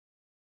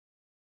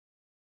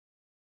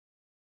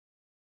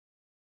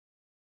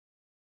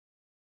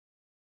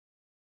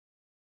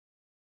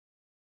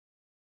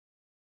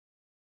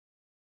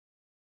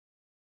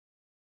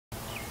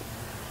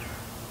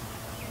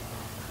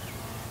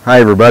Hi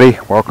everybody,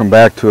 welcome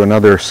back to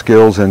another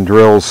Skills and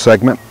Drills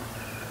segment.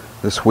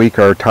 This week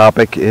our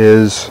topic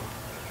is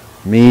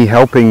me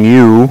helping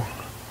you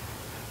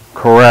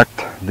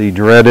correct the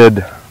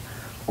dreaded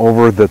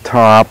over the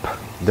top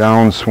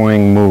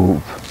downswing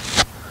move.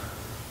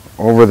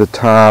 Over the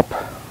top,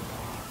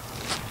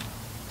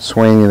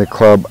 swinging the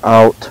club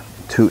out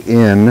to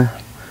in,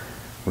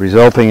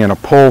 resulting in a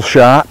pull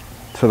shot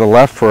to the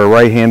left for a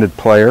right-handed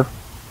player,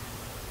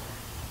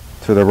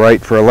 to the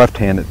right for a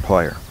left-handed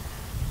player.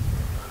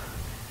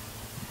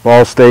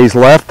 Ball stays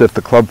left if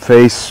the club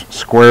face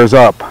squares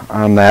up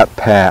on that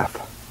path.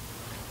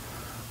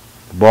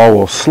 The ball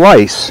will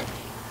slice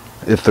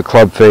if the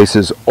club face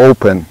is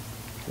open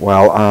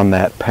while on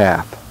that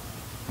path.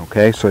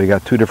 Okay, so you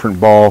got two different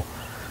ball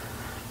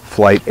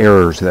flight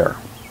errors there.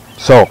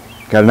 So,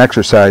 got an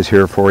exercise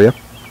here for you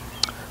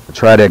to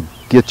try to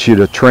get you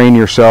to train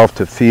yourself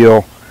to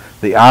feel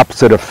the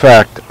opposite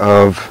effect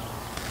of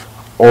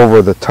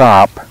over the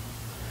top.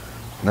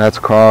 That's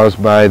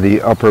caused by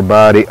the upper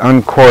body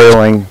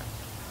uncoiling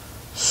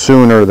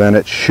sooner than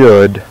it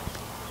should.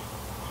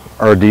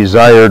 Our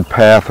desired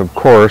path, of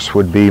course,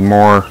 would be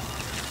more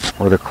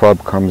where the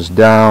club comes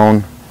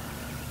down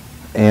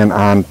and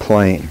on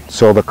plane.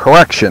 So the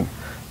correction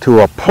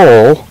to a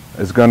pull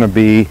is going to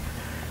be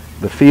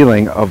the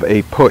feeling of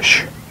a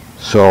push.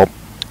 So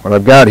what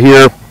I've got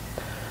here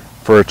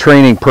for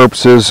training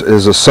purposes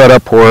is a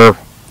setup where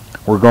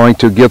we're going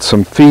to get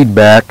some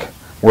feedback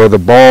where the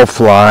ball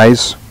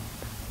flies.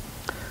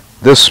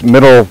 This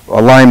middle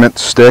alignment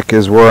stick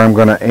is where I'm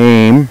going to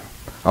aim.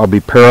 I'll be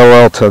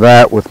parallel to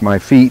that with my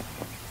feet.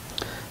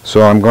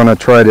 So I'm going to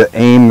try to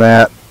aim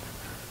that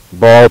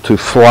ball to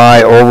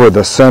fly over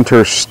the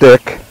center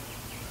stick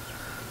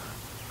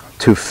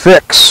to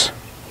fix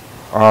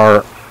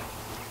our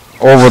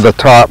over the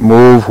top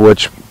move,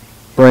 which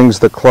brings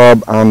the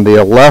club on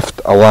the left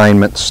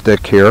alignment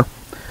stick here.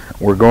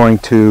 We're going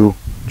to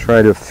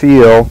try to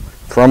feel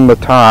from the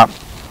top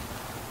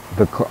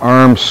the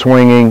arm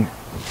swinging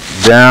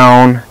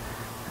down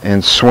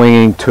and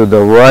swinging to the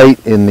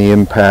right in the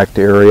impact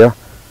area,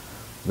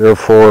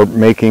 therefore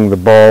making the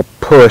ball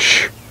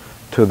push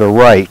to the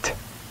right.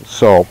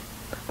 So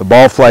the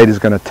ball flight is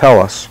going to tell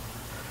us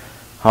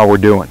how we're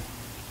doing.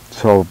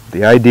 So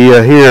the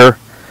idea here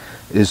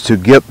is to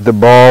get the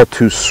ball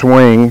to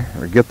swing,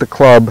 or get the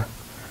club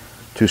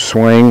to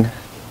swing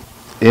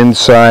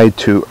inside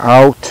to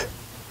out,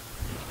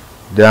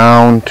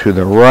 down to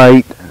the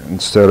right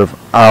instead of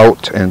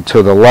out and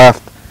to the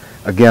left.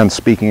 Again,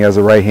 speaking as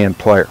a right-hand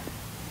player.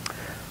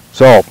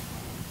 So,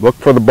 look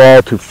for the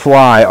ball to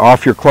fly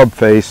off your club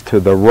face to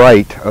the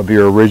right of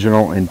your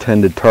original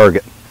intended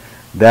target.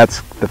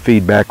 That's the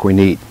feedback we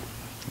need.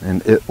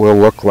 And it will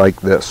look like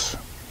this.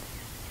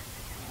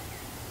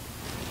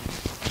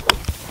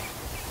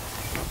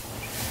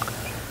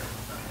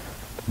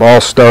 The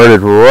ball started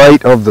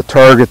right of the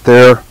target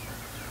there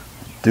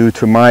due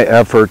to my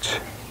efforts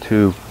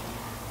to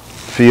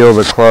feel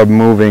the club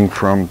moving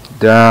from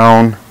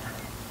down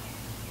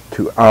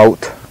to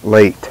out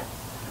late.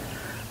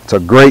 It's a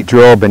great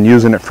drill. I've been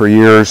using it for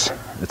years.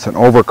 It's an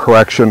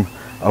overcorrection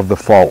of the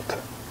fault.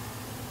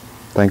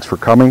 Thanks for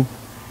coming.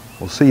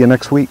 We'll see you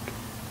next week.